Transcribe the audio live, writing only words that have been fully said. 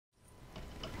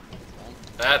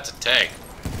That's a tank.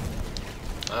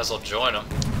 Might as well join him.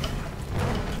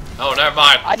 Oh, never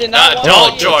mind. I did not.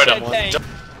 Don't join him.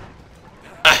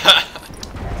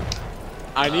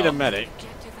 I need a medic.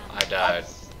 I died.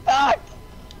 Stuck.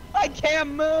 I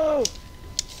can't move.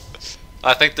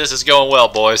 I think this is going well,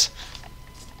 boys.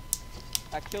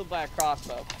 I killed by a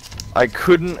crossbow. I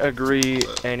couldn't agree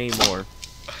anymore.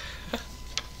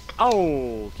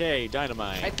 Okay, I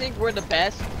dynamite. think we're the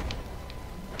best.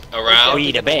 Around.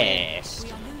 We the best.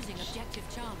 We are losing objective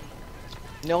Charlie.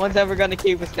 No one's ever gonna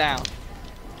keep us down.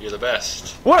 You're the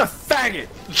best. What a faggot!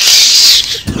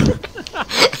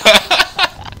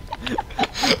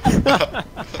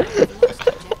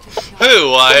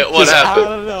 Who? Why? What Just happened?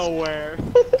 out of nowhere.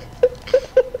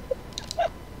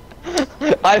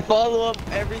 I follow up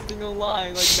every single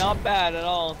line, like not bad at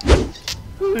all.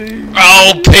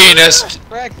 Oh, penis!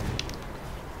 Frick.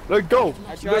 Let go!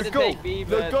 I tried Let to go! take B,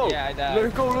 but Let go! yeah, I died.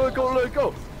 Let go! Let go! Let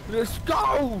go! Let's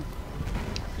go!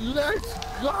 Let's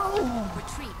go!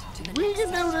 Retreat to the We next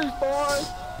can do this,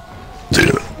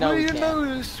 boys! No, we we can can't.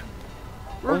 do this!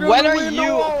 We're When gonna are win the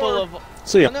you war. full of?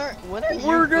 See ya. When are you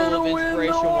We're full gonna of win the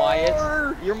inspiration, war.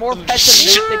 Wyatt? You're more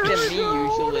pessimistic than me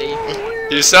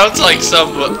usually. You sounds like some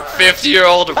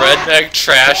 50-year-old redneck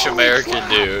trash American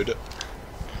dude.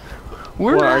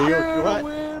 We're What are you- gonna what?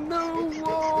 win the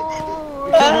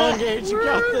war! Come on, Gage, you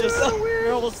got this.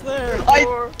 You're almost there. I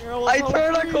You're almost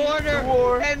turn a there.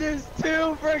 corner and there's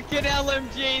two freaking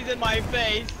LMGs in my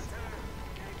face.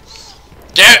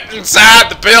 Get inside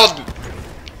the building!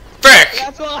 Frick!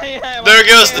 That's what I am. There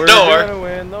goes the We're door. gonna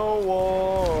win the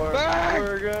war. Burn!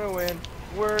 We're gonna win.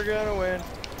 We're gonna win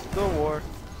the war.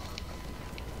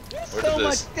 Where So did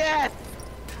much this- death.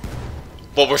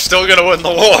 But we're still gonna win the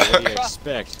What war. do you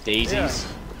expect? Daisies?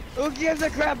 Who gives a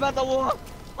crap about the war?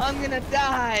 I'm gonna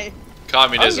die. I don't give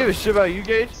Communism. a shit about you,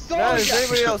 Gage. So Not as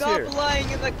anybody else stop here. lying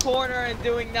in the corner and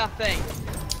doing nothing.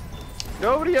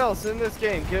 Nobody else in this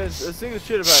game gives a single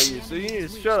shit about you, so you need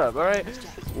to shut up, alright?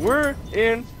 We're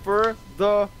in for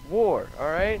the war,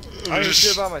 alright? I don't give a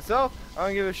shit about myself, I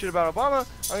don't give a shit about Obama,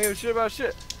 I don't give a shit about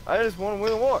shit. I just want to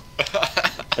win the war.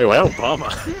 Hey, why Obama?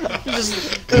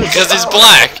 Because he's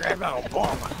black. Crap about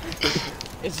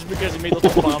Obama. It's just because he made those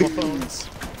Obama phones.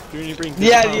 Do you need to bring this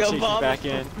Yeah, the conversation Obama back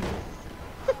in?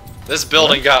 This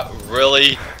building got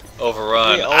really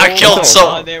overrun. Yeah, I oh killed my some.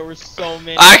 God, there were so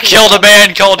many. I killed a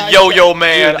man called Yo-Yo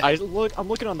Man. Dude, I'm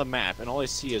looking on the map, and all I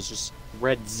see is just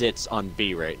red zits on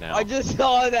B right now. I just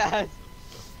saw that.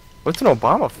 What's an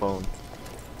Obama phone?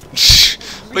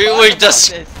 we Talked about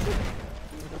just this.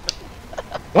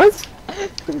 What?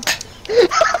 We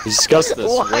discussed this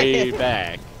Why? way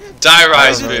back. Die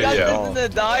Rise I We don't got video. this in the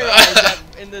Die Rise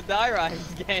in the Die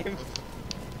Rise game.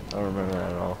 I don't remember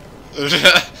that at all.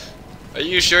 Are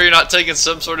you sure you're not taking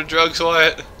some sort of drugs,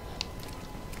 Wyatt?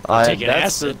 Taking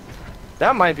acid.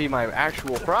 That might be my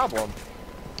actual problem.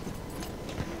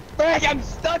 Frick, I'm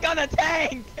stuck on a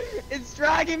tank. It's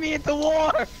dragging me into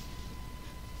war.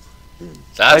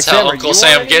 That's Like, how are Uncle you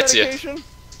Sam on any gets you. medication?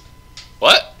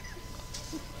 What?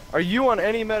 Are you on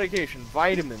any medication?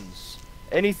 Vitamins?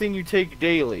 Anything you take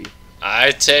daily?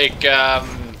 I take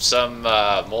some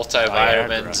multivitamins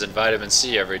Viagra. and vitamin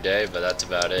C every day, but that's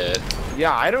about it.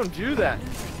 Yeah, I don't do that.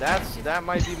 That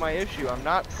might be my issue. I'm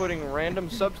not putting random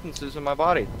substances in my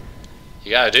body.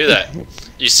 You gotta do that.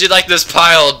 You see, like this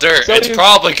pile of dirt. So it's you-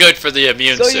 probably good for the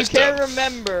immune So you system. can't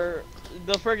remember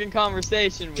the friggin'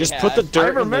 conversation we Just had. put the I dirt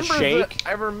in the remember shake.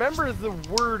 I remember the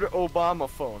word Obama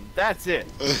phone. That's it.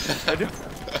 I don't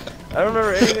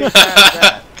remember anything past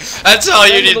that. That's all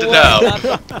you need Remember to the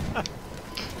know. word,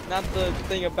 not the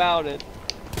thing about it.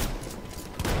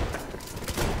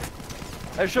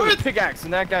 I shoved a pickaxe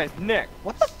in that guy's neck.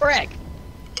 What the frick?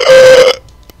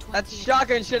 That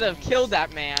shotgun should have killed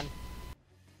that man.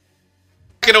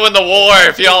 We're gonna win the war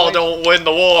if y'all don't win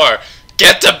the war.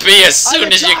 Get to B as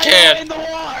soon as you I'm can. in the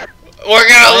war. We're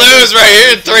gonna lose right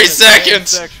here in 3 seconds.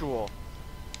 Sexual.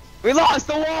 We lost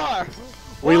the war.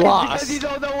 We Why? lost. Because you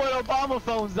don't know what Obama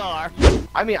phones are.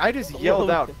 I mean, I just yelled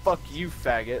out, "Fuck you,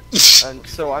 faggot," and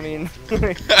so I mean,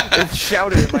 it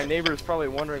shouted. My neighbor's probably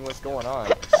wondering what's going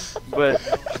on, but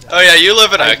Oh yeah, you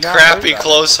live in a I've not crappy heard that.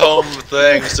 close home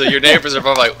thing, so your neighbors are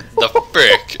probably like, the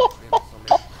frick.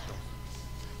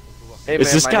 hey Is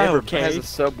man, this my guy neighbor okay? has a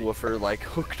subwoofer like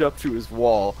hooked up to his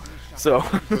wall, so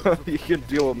you can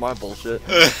deal with my bullshit.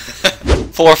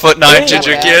 4'9"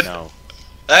 ginger Yeah. kid. No.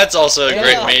 That's also a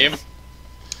great Yeah. meme.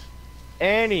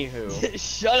 Anywho,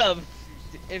 Shut up.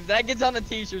 If that gets on a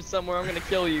t-shirt somewhere, I'm gonna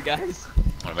kill you guys.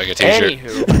 I'm gonna make a t-shirt.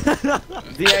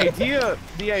 anywho,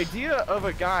 the idea of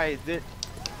a guy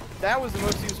that was the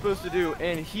most he was supposed to do,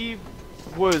 and he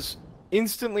was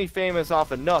instantly famous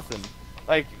off of nothing.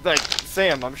 Like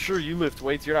Sam, I'm sure you lift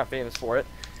weights. You're not famous for it.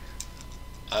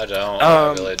 I don't.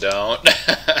 I really don't.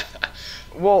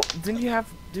 Well, didn't you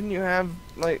have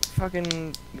like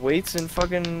fucking weights in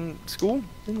fucking school?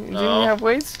 Didn't you have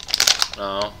weights?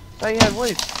 No. I thought you had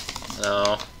weights.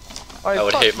 No. Alright, I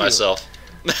would fuck hate you. myself.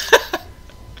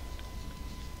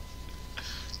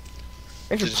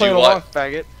 Thanks for Did playing you along, what?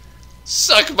 faggot.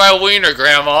 Suck my wiener,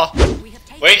 Grandma.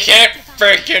 We can't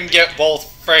frickin' get both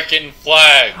frickin'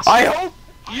 flags. I hope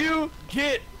you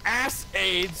get ass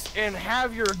AIDS and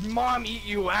have your mom eat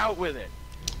you out with it.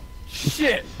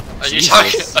 Shit. Are you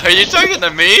talking? Are you talking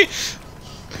to me?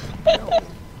 No,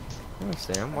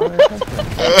 Sam. Why did I talk to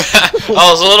you? I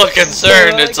was a little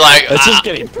concerned. It's like That's just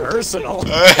getting personal.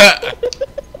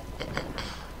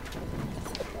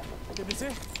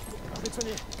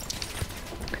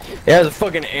 Yeah, the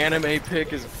fucking anime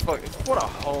pic is fucking. What a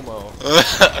homo.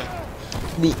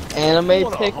 The anime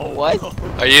What a pic? hoe. What?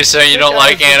 Are you saying you don't Pick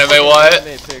like out the anime? fucking What?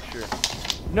 Anime picture.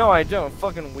 No, I don't.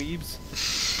 Fucking weebs.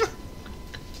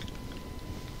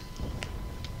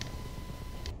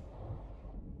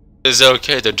 It's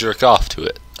okay to jerk off to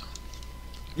it.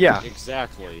 Yeah.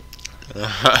 Exactly.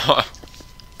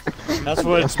 That's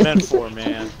what it's meant for,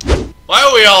 man. Why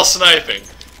are we all sniping?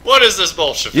 What is this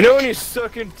bullshit? You know when you're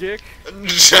sucking dick?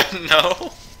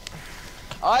 No.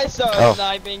 I started Oh.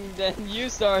 sniping, then you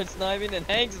started sniping, then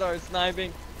Hank started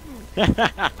sniping.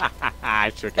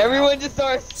 I took it out. Everyone just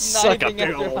started Suck a sniping big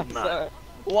after I old nut. started.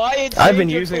 Why did I've been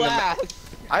your using them- class?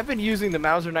 I've been using the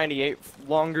Mauser 98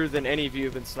 longer than any of you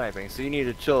have been sniping, so you need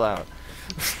to chill out.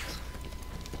 Sorry,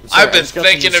 I've I been just got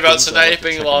some thinking new about skins, I'd like to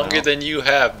sniping check them longer out. than you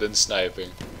have been sniping.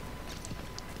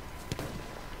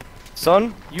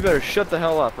 Son, you better shut the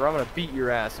hell up, or I'm gonna beat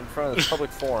your ass in front of the public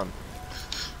forum.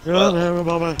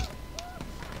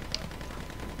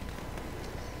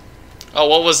 Oh,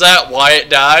 what was that? Wyatt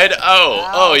died?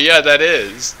 Oh, yeah, that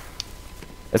is.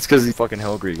 That's because he's fucking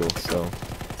Hellgreagle, so.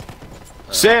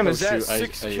 Sam, is that shoot, I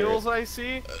 6 hear kills it. I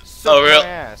see? Suck Oh, real? my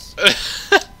ass.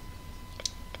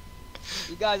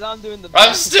 You guys, I'm doing the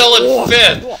I'm best. still in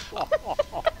 5th.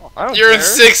 I don't You're in care.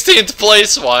 16th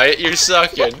place, Wyatt. You're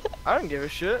sucking. I don't give a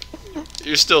shit.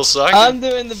 You're still sucking. I'm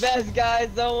doing the best, guys.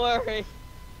 Don't worry.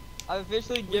 I've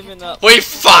officially given up. We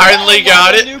finally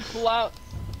got it. New clout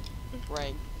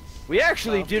rank. We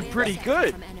actually Oh. did pretty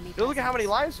good. Yo, look at how many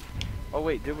lives. Oh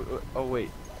wait, did we? Oh wait.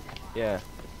 Yeah.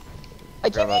 I Forgot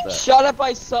keep about getting that. shot at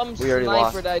by some We already sniper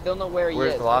lost. that I don't know where he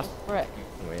Where's is. the lost? Correct.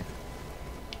 Wait.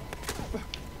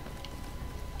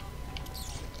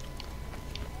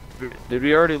 Did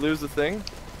we already lose the thing?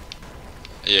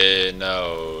 Yeah,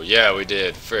 no. Yeah, we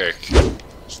did. Frick.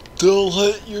 Still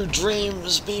let your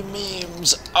dreams be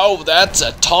memes. Oh, that's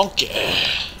a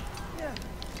tonky.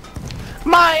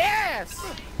 My ass!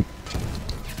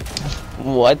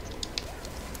 What?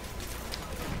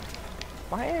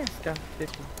 My ass got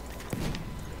 50.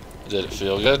 Did it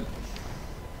feel good?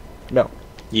 No.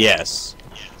 Yes.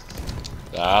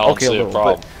 I don't Okay, see a a little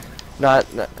problem. Not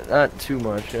too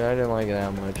much. I didn't like it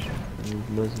that much. It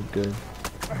wasn't good.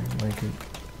 I didn't like it.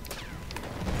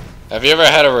 Have you ever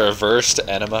had a reversed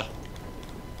enema?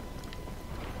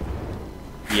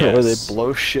 Where they Yes.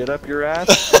 blow shit up your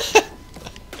ass?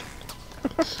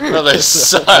 No, they I'm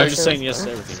suck. just saying yes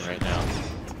to everything right now.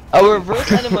 A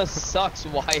reverse enema sucks,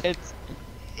 Wyatt.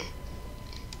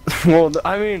 Well,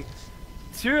 I mean,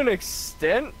 to an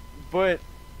extent, but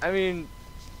I mean,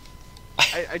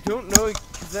 I don't know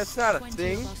because that's not a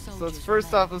thing. So let's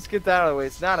first off, let's get that out of the way.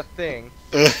 It's not a thing.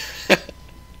 You're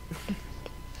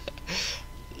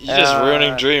just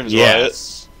ruining dreams, Wyatt.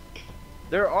 Yes.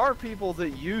 There are people that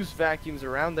use vacuums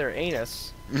around their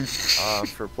anus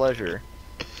for pleasure.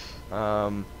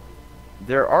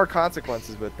 There are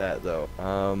consequences with that, though.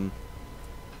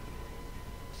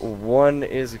 One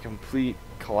is a complete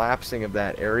collapsing of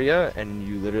that area, and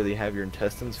you literally have your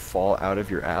intestines fall out of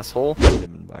your asshole.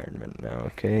 Environment now,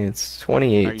 okay? It's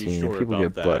 2018. sure People get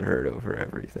about butt that? hurt over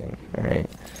everything. All right,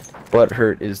 butt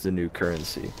hurt is the new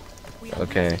currency.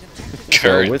 Okay. So with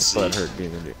Currency. butthurt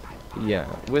being the new, yeah,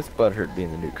 with butthurt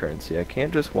being the new currency, I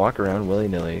can't just walk around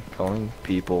willy-nilly calling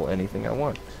people anything I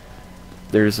want.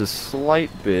 There's a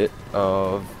slight bit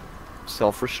of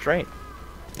self-restraint.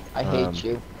 I hate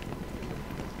you.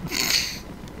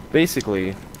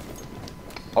 Basically,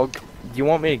 you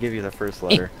want me to give you the first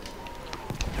letter,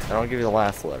 and I'll give you the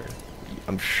last letter.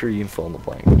 I'm sure you can fill in the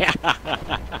blank.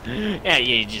 Yeah,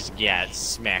 you just got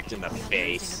smacked in the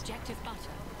face.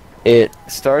 It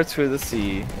starts with a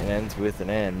C and ends with an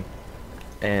N,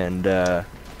 and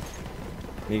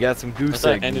you got some goose What's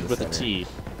that eggs in ended the with a center.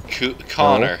 T?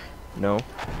 Connor. No.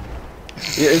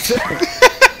 Yeah, it's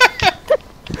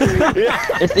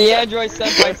It's the android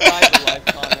sent by Cyberlife.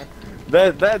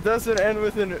 That doesn't end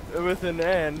with an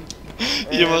N.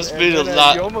 You must be the then,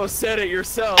 lot. You almost said it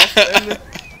yourself. And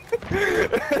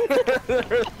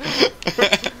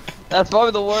That's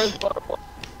probably the worst part.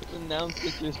 Announce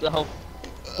it yourself.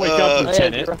 Wake up, Hey,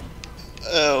 Lieutenant.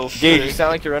 Oh, Gage, you frick.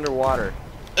 sound like you're underwater.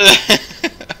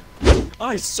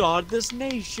 I sawed this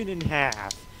nation in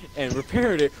half and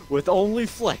repaired it with only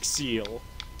Flex Seal.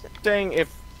 Saying if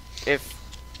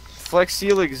Flex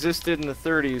Seal existed in the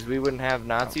 30s, we wouldn't have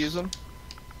Nazism.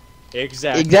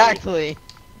 Exactly. Exactly.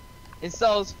 It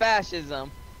sells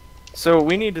fascism. So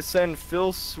we need to send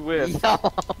Phil Swift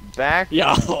Yo. back.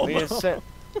 Yo. We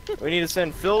need to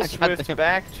send Phil I got Swift them.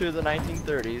 back to the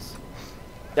 1930s.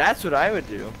 That's what I would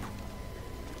do.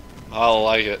 I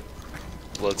like it.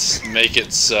 Let's make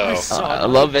it so. I sawed I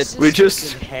love it. We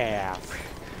just- in half.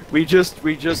 We just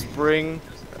bring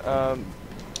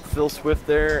Phil Swift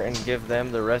there and give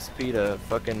them the recipe to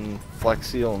fucking Flex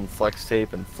Seal and Flex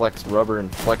Tape and Flex Rubber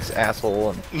and Flex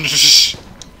Asshole and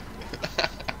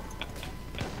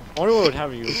I wonder what would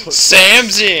happen if you put Sam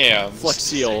Jam. Flex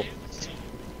Seal.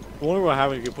 I wonder what would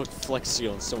happen if you put Flex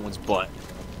Seal in someone's butt.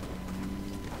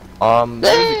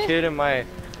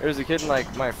 There's a kid in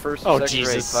like my first Oh, or second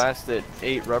grade Jesus. class that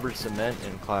ate rubber cement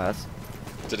in class.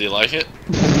 Did he like it?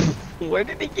 Where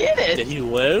did he get Did it? he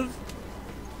live?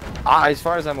 As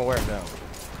far as I'm aware, no.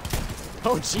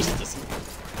 Oh Jesus!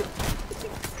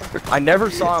 I never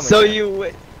saw him. So again. you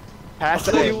wi- Past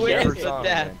so that, you never witnessed saw him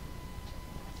that. again.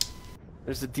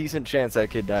 There's a decent chance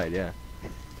that kid died. Yeah.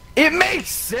 It makes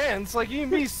sense. Like you can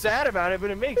be sad about it,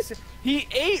 but it makes sense. He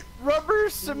ate rubber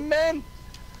cement.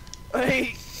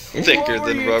 Like, Thicker what were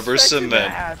than you rubber expecting to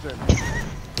cement. happen?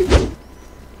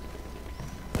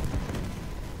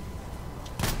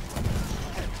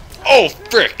 Oh,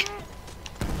 frick!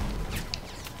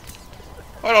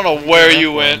 I don't know where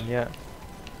you went. Yeah.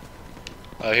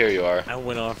 Oh, here you are. I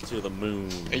went off to the moon.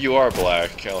 You are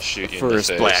black. I'll shoot you in the First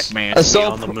face. black man to be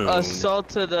Assault, on the moon. assault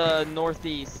to the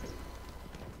northeast.